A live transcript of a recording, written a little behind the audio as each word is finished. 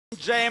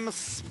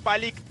James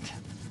Palik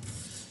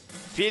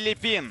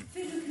Filippin.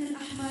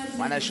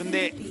 Mana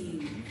shunday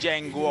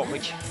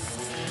jango'lik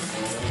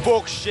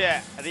bokschi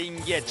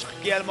ringga chiqib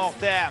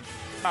kelmoqda.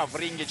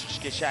 Ringga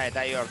chiqishga shay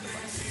tayyor.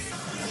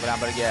 Bilan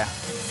birga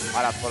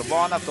Marat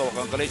Qurbonov,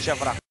 To'lqin Qilichev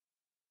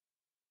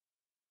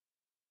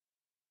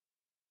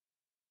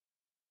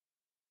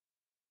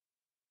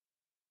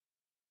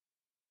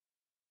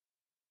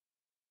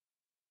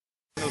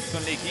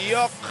ustunlik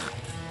yo'q.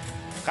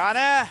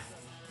 Qani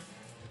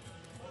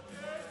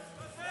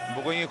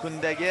bugungi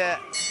kundagi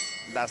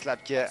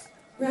dastlabki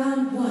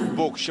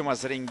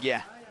bokschiimiz ringga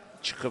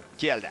chiqib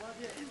keldi.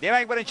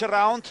 Demak, birinchi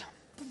raund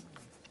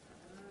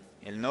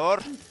Elnur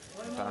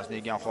tanasini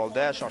yegan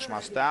holda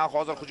shoshmasdan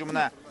hozir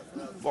hujumini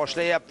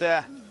boshlayapti.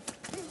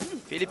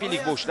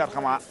 Filippinlik bokschilar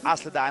ham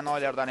aslida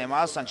aynoylardan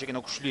emas,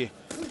 anchagina kuchli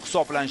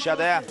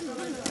hisoblanishadi.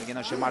 Lekin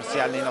o'sha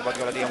Marsialni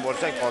inobatga oladigan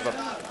bo'lsak, hozir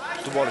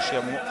tutib olishga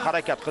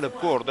harakat qilib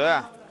ko'rdi.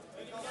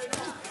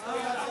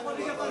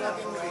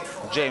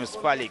 James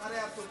Palik.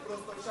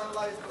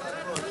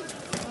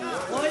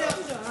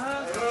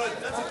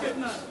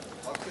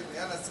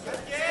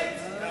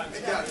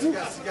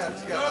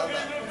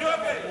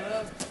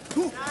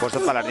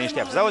 Ko'rsatmalarni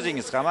eshityapsiz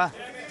o'zingiz ham.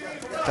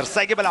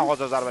 Tirsagi bilan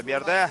hozir zarba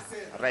berdi.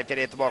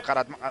 Referi e'tibor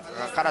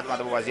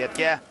qaratmadi bu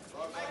vaziyatga.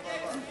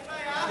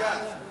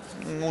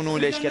 Uni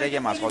o'ylash kerak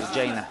emas hozir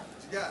jangni.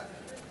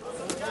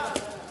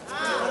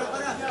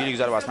 Ikkilik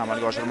zarbasini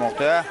amalga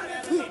oshirmoqda.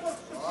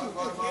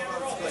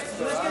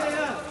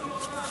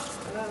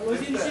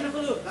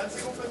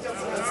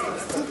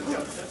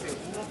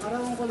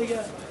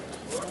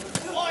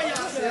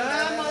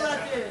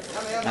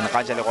 Mana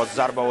qanchalik hozir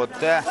zarba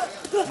o'tdi.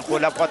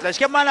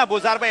 Qo'llab-quvvatlashga mana bu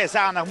zarba esa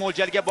aniq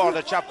mo'ljalga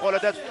bordi. Chap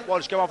qo'lida tutib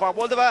olishga muvaffaq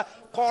bo'ldi va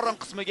qorin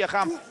qismiga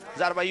ham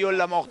zarba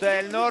yo'llamoqda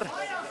Elnur.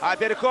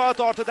 Uppercut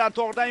ortidan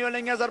to'g'ridan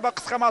yo'llangan zarba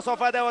qisqa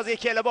masofada o'ziga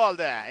kelib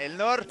oldi.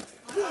 Elnur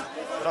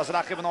biroz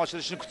raqibini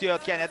ochilishini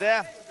kutayotgan edi.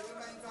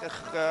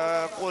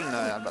 Qo'lni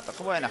albatta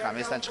himoyani ham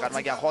esdan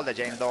chiqarmagan holda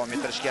jangni davom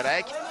ettirish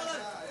kerak.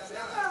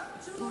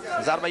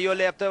 Zarba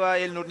yo'llayapti va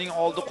Elnurning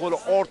oldi qo'li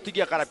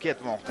ortiga qarab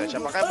ketmoqda.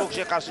 Chapaqay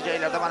bokschiga qarshi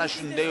janglarda mana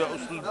shunday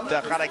uslubda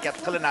harakat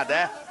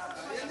qilinadi.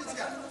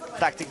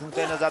 Taktik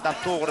nuqtai nazardan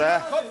to'g'ri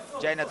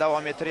jangni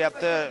davom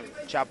ettiryapti.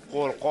 Chap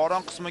qo'l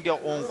qorin qismiga,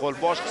 o'ng qo'l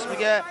bosh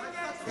qismiga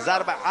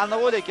zarba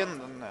aniq, lekin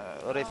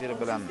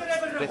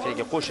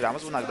referiga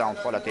qo'shiramiz, bu knockdown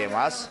holati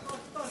emas.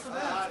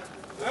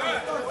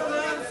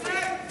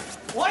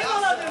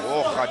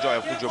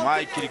 Ajoyib hujum,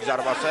 ikkilik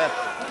zarbasi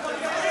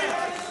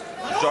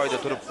joyida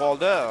turib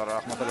qoldi.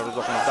 Rahmatulloh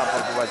Ro'zoxonov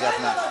darhol bu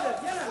vaziyatni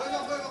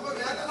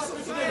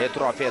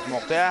e'tirof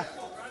etmoqda.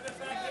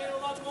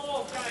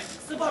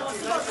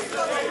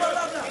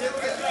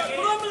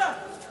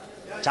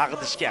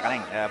 Chaqitishga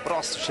qarang,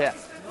 biroz o'sha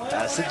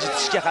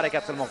siljitishga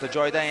harakat qilmoqda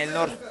joyidan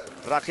Elnur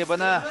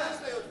raqibini.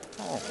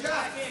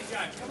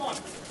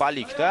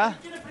 Palikda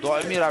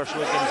doimiy ravishda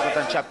o'ziga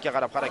nisbatan chapga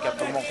qarab harakat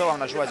qilmoqda va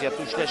mana shu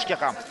vaziyatda ushlashga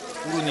ham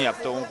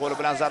urinyapti. O'ng qo'li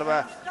bilan zarba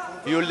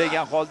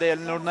yo'llagan holda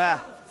Elnurni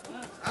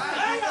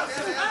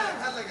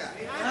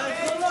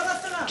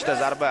ikkita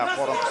zarba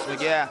qorin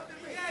qismiga.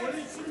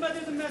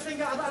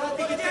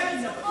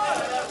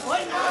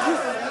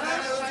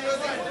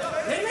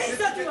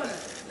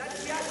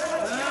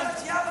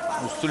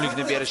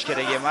 Ustunlikni berish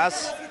kerak emas.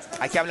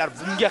 Hakamlar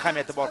bunga ham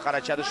e'tibor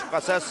qaratadi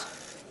shubhasiz.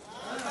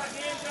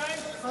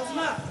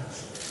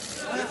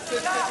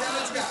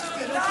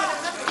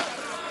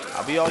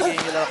 Bu yo'lga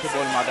yengil raqib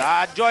bo'lmadi.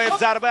 Ajoyib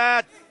zarba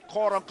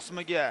qorin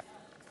qismiga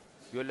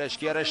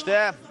yo'llashga erishdi.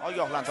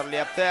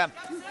 Ogohlantirilyapti.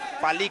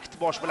 Palik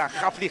bosh bilan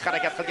xavfli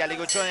harakat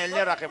qilganligi uchun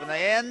Elnur raqibini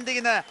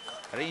endigina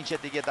ring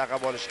chetiga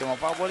taqab olishga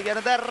muvaffaq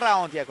bo'lganida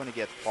raund yakuniga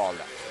yetib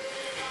qoldi.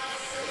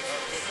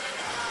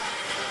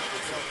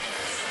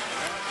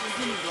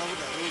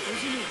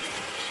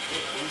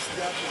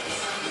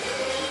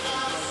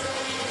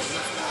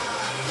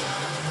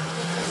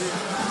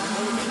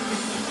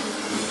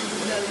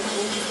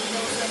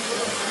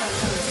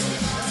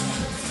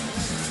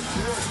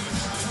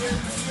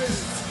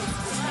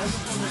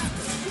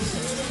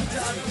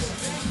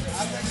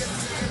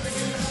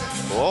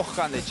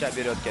 Qanday chap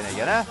berayotgan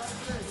ekan-a.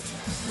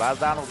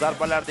 Ba'zida aniq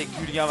zarbalardek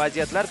tuyulgan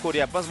vaziyatlar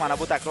ko'ryapmiz. Mana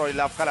bu takroriy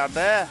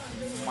lavhalarda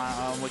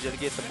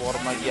mo'ljalga yetib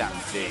bormagan.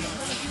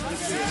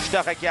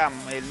 Ikkita hakam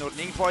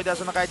Elnurning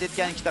foydasini qayd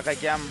etgan, ikkita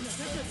hakam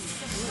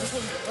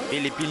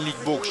Filippinlik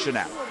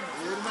bokschini.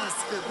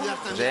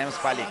 James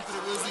Palik.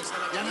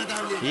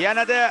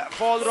 Yanada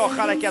faolroq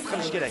harakat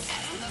qilish kerak.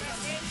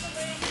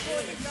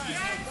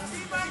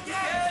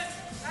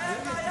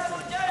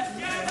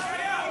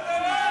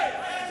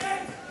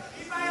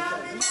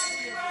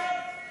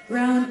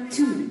 Round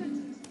 2.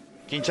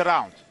 Ikkinchi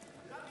raund.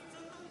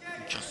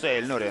 Chiqsa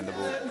Elnur endi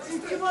bu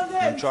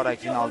chorak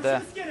finalda.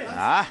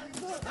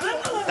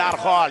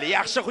 Darhol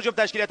yaxshi hujum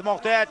tashkil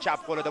etmoqda. Chap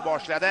qo'lida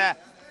boshladi.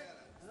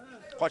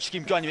 Qochishga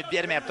imkon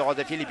bermayapti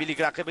hozir Filippinlik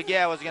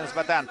raqibiga, o'ziga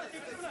nisbatan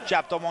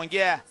chap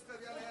tomonga.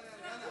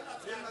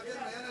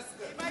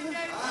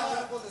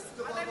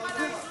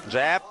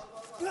 Jab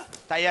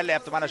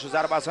tayyorlayapti mana shu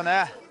zarbasini.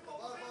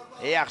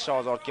 Yaxshi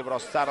ozorga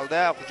biroz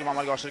sarildi. Hujum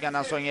amalga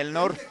oshirgandan so'ng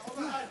Elnur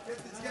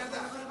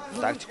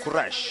taktik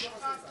kurash.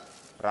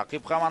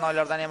 Raqib ham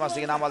anoylardan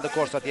emasligini amalda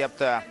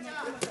ko'rsatyapti.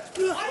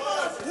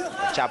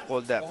 Chap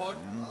qo'lda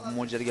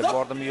mo'ljalga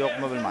bordimi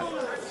yo'qmi bilmadim.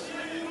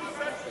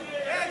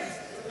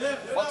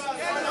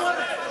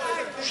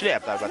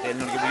 Ushlayapti albatta.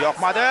 Elnurga bu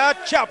yoqmadi.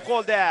 Chap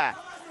qo'lda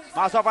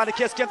masofani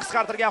keskin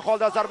qisqartirgan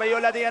holda zarba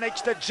yo'lladi. Yana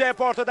ikkita J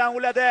portidan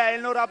uladi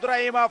Elnur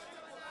Abduraimov.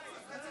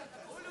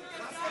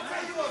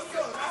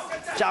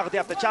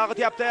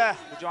 Chag'ityapti.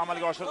 Hujum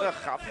amalga oshirdi.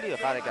 Xavfli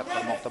harakat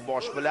qilmoqda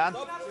bosh bilan.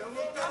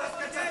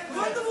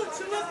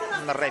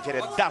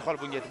 Referi darhol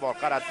bunga e'tibor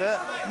qaratdi.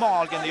 Mol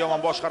olganda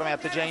yomon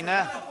boshqarmayapti jangni.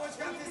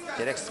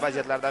 Keraksiz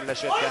vaziyatlarda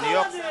aralashayotgani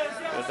yo'q.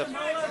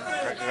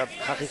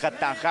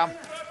 Haqiqatdan ham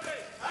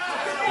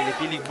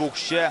filippinlik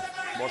bokschi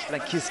bosh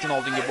bilan keskin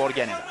oldinga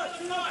borgan edi.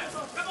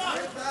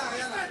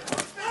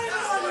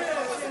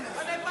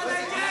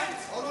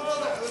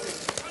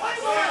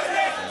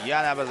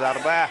 Yana bir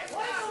zarba.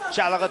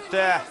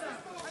 Chalg'itdi.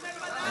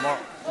 Ammo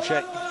o'sha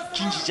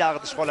ikkinchi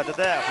chalg'itish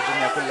holatida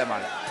hujumni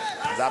yakunlamadi.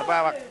 Zarba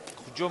va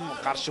hujum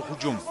qarshi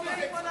hujum.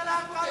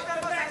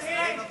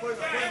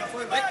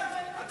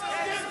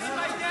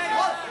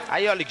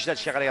 Ayollik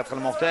ishlatishga harakat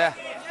qilmoqda.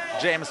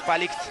 James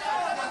Palikt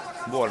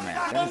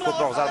bo'lmayapti. Endi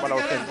ko'proq zarbalar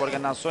o'tkazib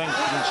borgandan so'ng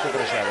ikkinchiga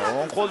kirishadi.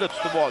 O'ng qo'lda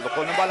tutib oldi.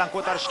 Qo'lni baland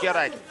ko'tarish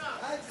kerak.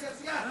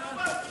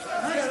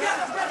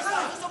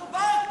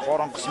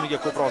 Qorin qismiga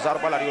ko'proq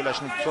zarbalar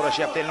yo'llashni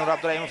so'rashyapti Elnur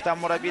Abduraimovdan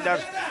murabbiylar,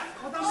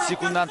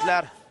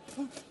 sekundantlar.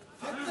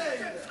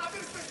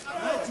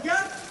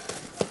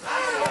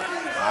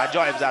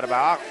 Ajoyib zarba.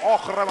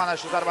 Oxiri mana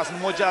shu zarbasini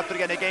mo'ljallab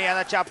turgan ekan.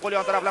 Yana chap qo'l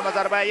yon taraflama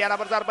zarba, yana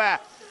bir zarba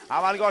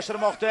amalga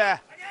oshirmoqda.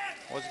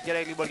 O'zi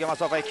kerakli bo'lgan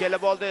masofaga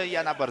kelib oldi.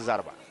 Yana bir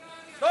zarba.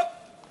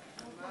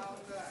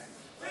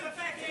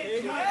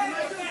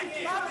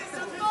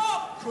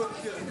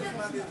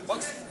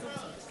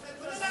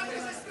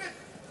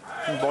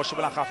 Boshi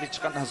bilan xavfli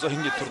chiqqandan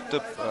so'ng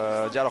turtib,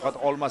 jarohat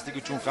olmaslik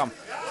uchun ham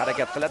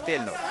harakat qiladi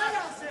Elnur.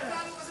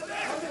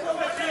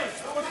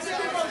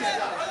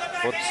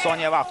 30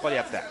 soniya vaqt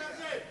qolyapti.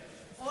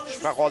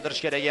 Shubha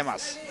qoldirish kerak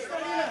emas.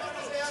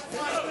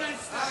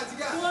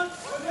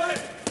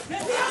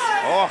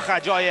 Oh,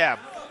 ajoyib.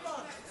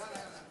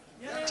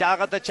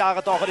 Chalg'iti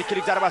oxirgi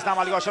ikkilik zarbasini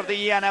amalga oshirdi.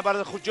 Yana bir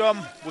hujum.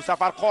 Bu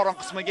safar qorin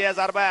qismiga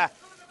zarba.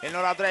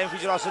 Elnur Abduraimov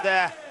ijrosida.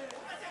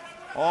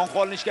 O'ng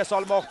qo'lni ishga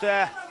solmoqda.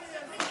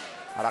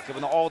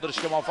 Raqibini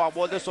og'dirishga muvaffaq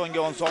bo'ldi. So'nggi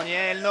 10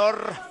 soniya Elnur.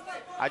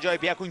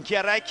 Ajoyib yakun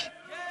kerak.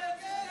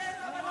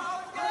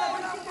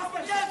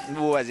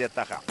 Bu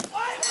vaziyatda ham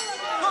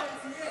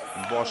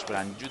bosh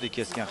bilan juda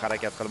keskin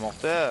harakat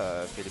qilmoqda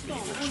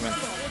filippinlik bokschiman.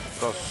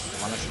 Biroz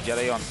mana shu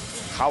jarayon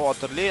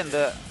xavotirli.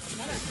 Endi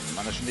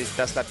mana shunday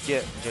dastlabki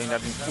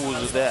janglarning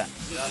o'zida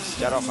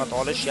jarohat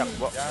olish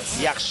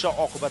yaxshi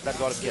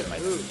oqibatlarga olib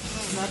kelmaydi.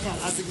 Shunaqa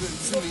azig'ini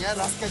tushunmang,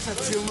 rastgacha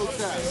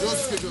chemokda,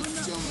 jo'shqa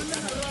chemokda.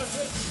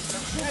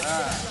 Ha,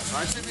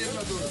 mana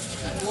berma to'g'ri.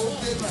 Qo'l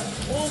berma.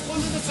 O'ng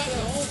qo'lini qara,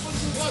 o'ng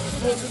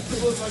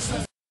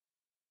qo'lini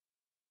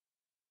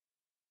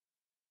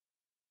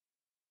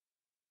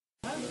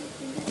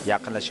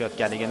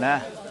yaqinlashayotganligini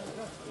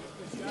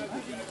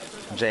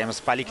James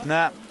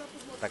Palikni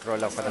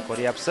takrorlavda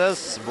ko'ryapsiz.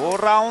 Bu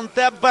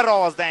raundda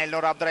birozdan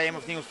Elnur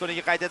Abduraimovning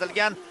ustunligi qayd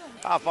etilgan,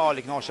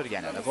 faollikni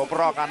oshirgan edi.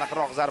 Ko'proq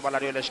aniqroq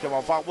zarbalar yo'llashga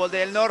muvaffaq bo'ldi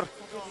Elnur.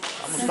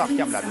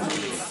 Mustahkamladi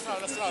ustunligini.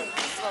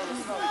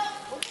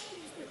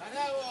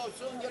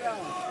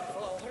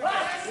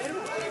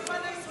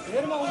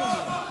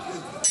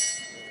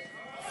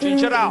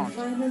 Uchinchi raund.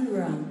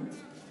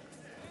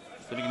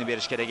 Ustunlikni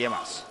berish kerak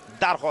emas.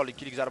 Darhol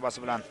ikkilik zarbasi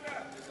bilan,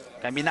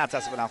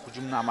 kombinatsiyasi bilan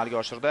hujumni amalga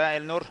oshirdi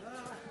Elnur.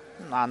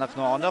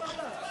 Aniq-noaniq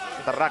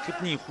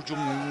raqibning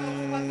hujum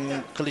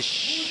qilish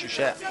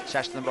o'sha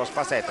shashtini biroz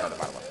pasaytiradi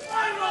baribir.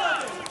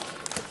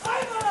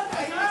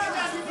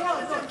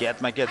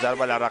 Ketma-ket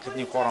zarbalar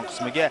raqibning qorin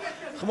qismiga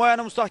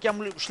himoyani mustahkam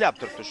ushlab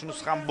turibdi.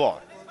 Shunisi ham bor.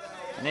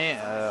 Ya'ni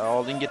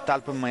oldinga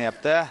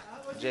talpinmayapti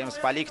James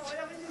Palikt.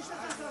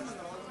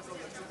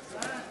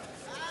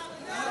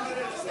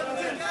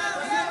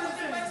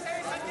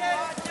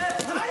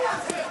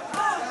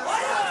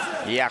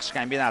 Yaxshi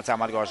kombinatsiya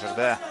amalga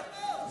oshirdi.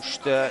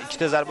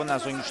 Ikkita zarbadan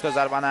so'ng 3ta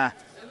zarbani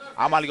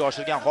amalga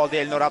oshirgan holda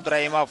Elnur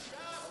Abduraimov.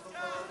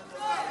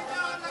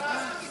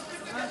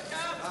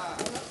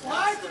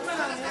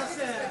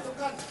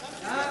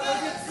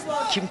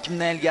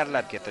 Kimdan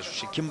ilgarilab ketish,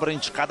 o'sha kim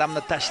birinchi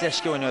qadamni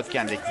tashlashga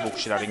o'ynayotgandek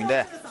bokschilaringda.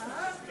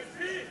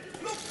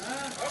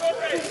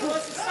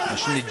 Mana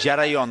shunday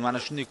jarayon, mana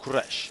shunday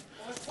kurash.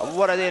 Bu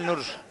borada Elnur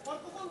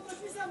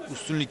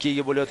ustunlikka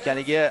ega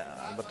bo'layotganiga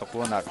albatta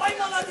quvonardi.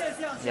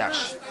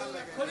 Yaxshi.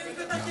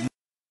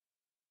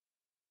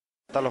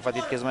 Talofat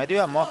yetkazmaydi-yu,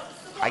 ammo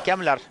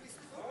hakamlar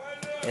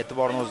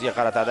e'tiborni o'ziga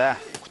qaratadi.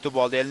 Kutib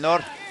oldi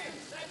Elnur.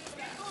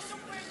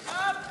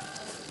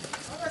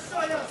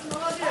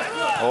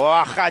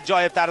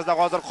 Ajoyib tarzda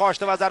hozir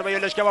qochdi va zarba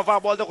yo'llashga muvaffaq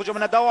bo'ldi.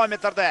 Hujumini davom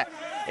ettirdi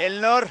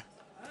Elnur.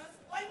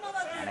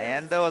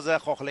 Endi o'zi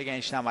xohlagan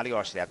ishni amalga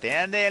oshiryapti.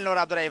 Endi Elnur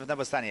Abduraimovni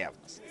biz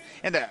taniyapmiz.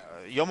 Endi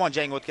yomon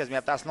jang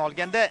o'tkazmayapti aslini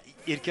olganda,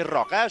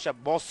 erkinroq, o'sha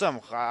bosim,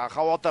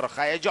 xavotir,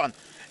 hayajon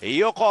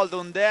yo'qoldi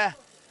unda.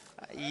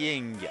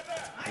 Yengil.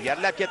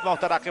 Yarlab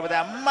ketmoqda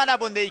raqibidan. Mana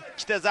bunday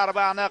ikkita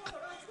zarba aniq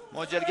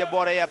mo'ljalga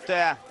boryapti.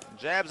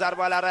 Jab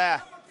zarbalari.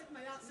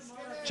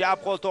 Chap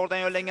qo'l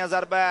to'g'ridan yo'llangan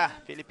zarba.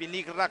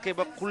 Filippinlik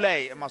raqibi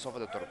qulay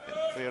masofada turibdi.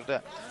 Bu yerda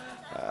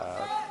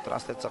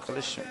translyatsiya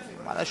qilish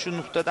mana shu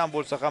nuqtadan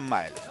bo'lsa ham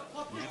mayli.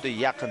 Juda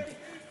yaqin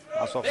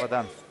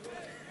masofadan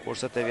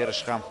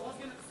ko'rsataverish ham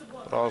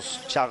biroz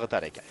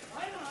chalg'itar ekan.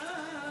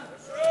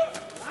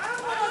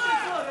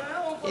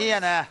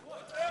 Yana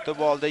kutib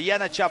oldi.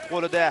 Yana chap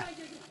qo'lida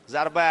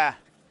zarba.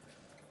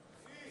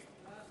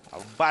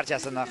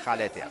 Barchasini hal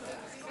etyapti.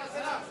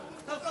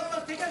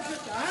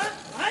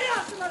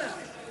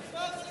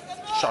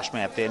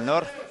 Shoshmayapti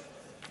Elnur.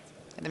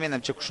 Endi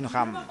menimcha kuchni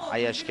ham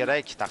ayash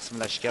kerak,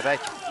 taqsimlash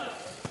kerak.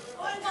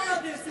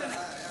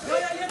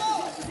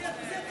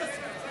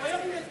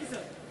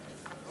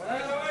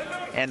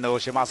 Endi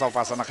o'sha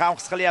masofasini ham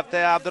his qilyapti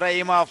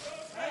Abduraimov.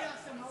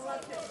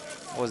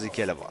 O'zi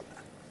kelib oldi.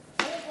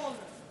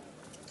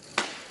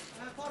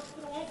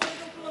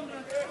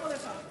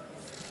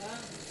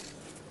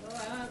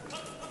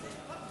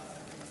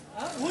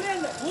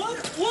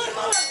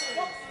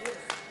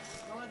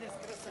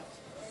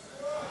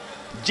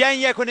 Jang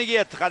yakuniga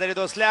yetdi, qadrli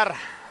do'stlar.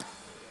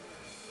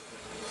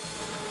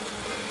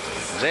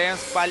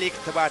 James Palik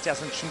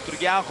barchasini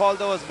tushuntirgan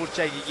holda o'z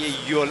burchagiga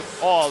yo'l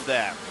oldi.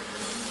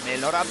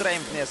 Elnur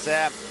Abduraimovni esa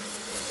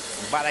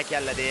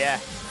barakalla deya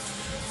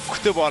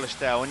kutib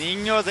olishdi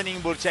uning o'zining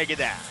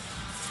burchagida.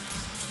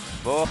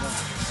 Bu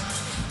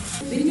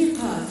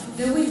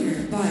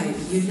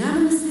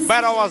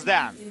bir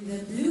ovozdan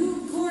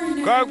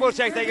ko'k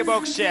burchakdagi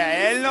bokschi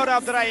Elnur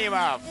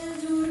Abduraimov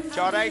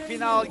chorak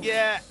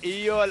finalga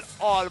yo'l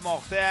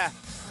olmoqda.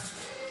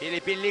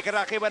 Filippinlik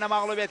raqibini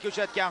mag'lubiyatga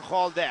uchratgan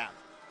holda.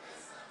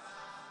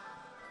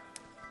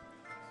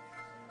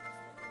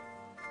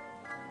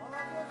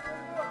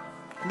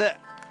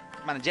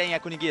 Mana jang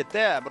yakuniga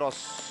yetdi. Biroz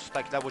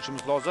ta'kidlab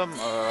o'tishimiz lozim.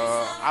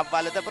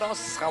 Avvalida biroz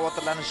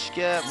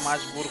xavotirlanishga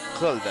majbur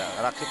qildi.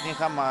 Raqibning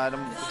ham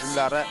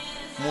hujumlari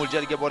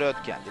mo'ljalga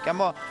borayotgandek,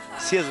 ammo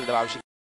sezildi.